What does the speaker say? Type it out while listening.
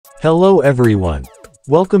Hello everyone.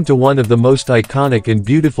 Welcome to one of the most iconic and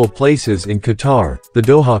beautiful places in Qatar, the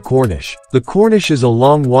Doha Corniche. The Corniche is a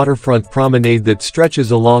long waterfront promenade that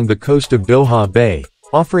stretches along the coast of Doha Bay,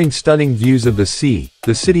 offering stunning views of the sea,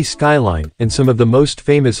 the city skyline, and some of the most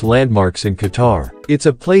famous landmarks in Qatar. It's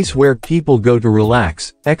a place where people go to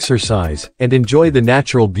relax, exercise, and enjoy the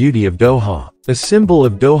natural beauty of Doha, a symbol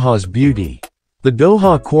of Doha's beauty. The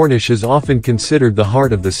Doha Corniche is often considered the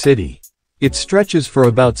heart of the city. It stretches for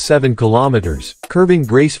about 7 kilometers, curving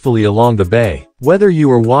gracefully along the bay. Whether you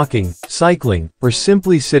are walking, cycling, or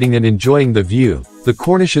simply sitting and enjoying the view, the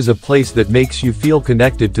Corniche is a place that makes you feel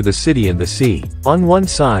connected to the city and the sea. On one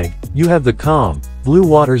side, you have the calm, blue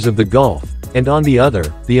waters of the Gulf, and on the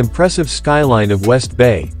other, the impressive skyline of West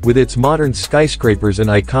Bay, with its modern skyscrapers and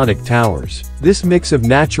iconic towers. This mix of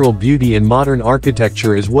natural beauty and modern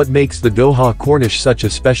architecture is what makes the Doha Corniche such a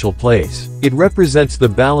special place. It represents the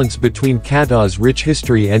balance between Qatar's rich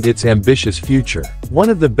history and its ambitious future. One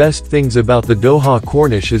of the best things about the Doha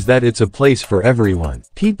Corniche is that it's a place for everyone.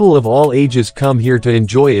 People of all ages come here to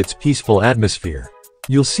enjoy its peaceful atmosphere.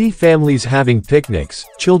 You'll see families having picnics,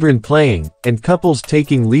 children playing, and couples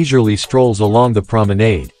taking leisurely strolls along the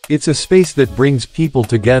promenade. It's a space that brings people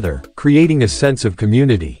together, creating a sense of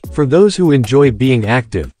community. For those who enjoy being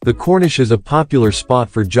active, the Corniche is a popular spot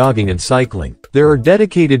for jogging and cycling. There are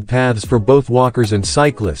dedicated paths for both walkers and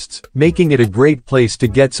cyclists, making it a great place to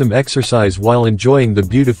get some exercise while enjoying the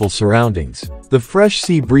beautiful surroundings. The fresh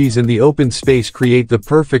sea breeze and the open space create the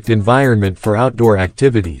perfect environment for outdoor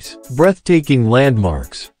activities. Breathtaking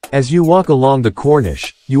landmarks. As you walk along the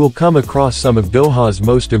Corniche, you will come across some of Doha's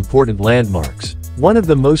most important landmarks. One of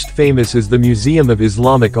the most famous is the Museum of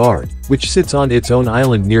Islamic Art, which sits on its own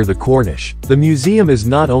island near the Corniche. The museum is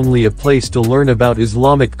not only a place to learn about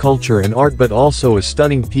Islamic culture and art but also a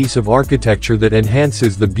stunning piece of architecture that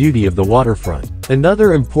enhances the beauty of the waterfront.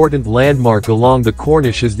 Another important landmark along the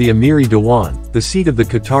Corniche is the Amiri Diwan, the seat of the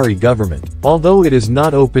Qatari government. Although it is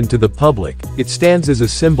not open to the public, it stands as a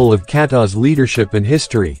symbol of Qatar's leadership and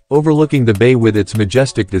history, overlooking the bay with its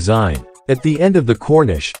majestic design. At the end of the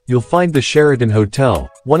Corniche, you'll find the Sheraton Hotel,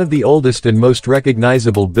 one of the oldest and most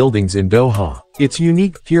recognizable buildings in Doha. Its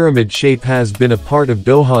unique pyramid shape has been a part of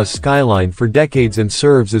Doha's skyline for decades and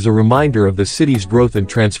serves as a reminder of the city's growth and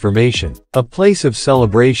transformation. A place of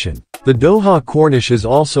celebration. The Doha Corniche is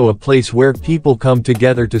also a place where people come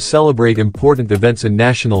together to celebrate important events and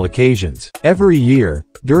national occasions. Every year,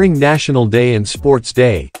 during National Day and Sports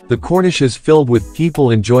Day, the Corniche is filled with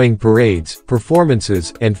people enjoying parades,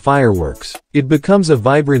 performances, and fireworks. It becomes a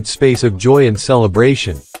vibrant space of joy and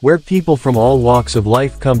celebration, where people from all walks of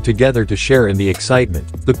life come together to share in the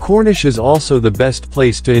excitement. The Corniche is also the best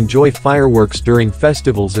place to enjoy fireworks during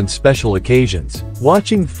festivals and special occasions.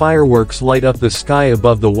 Watching fireworks light up the sky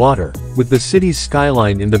above the water, with the city's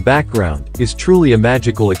skyline in the background, is truly a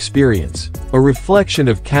magical experience, a reflection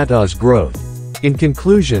of Qatar's growth. In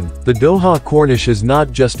conclusion, the Doha Corniche is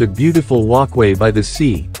not just a beautiful walkway by the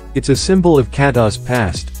sea, it's a symbol of Qatar's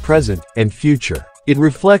past, present, and future. It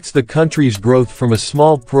reflects the country's growth from a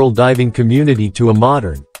small pearl diving community to a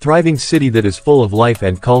modern, thriving city that is full of life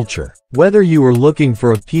and culture. Whether you are looking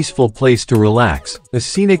for a peaceful place to relax, a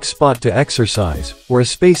scenic spot to exercise, or a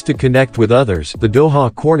space to connect with others, the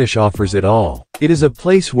Doha Corniche offers it all. It is a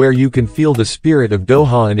place where you can feel the spirit of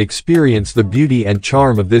Doha and experience the beauty and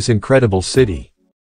charm of this incredible city.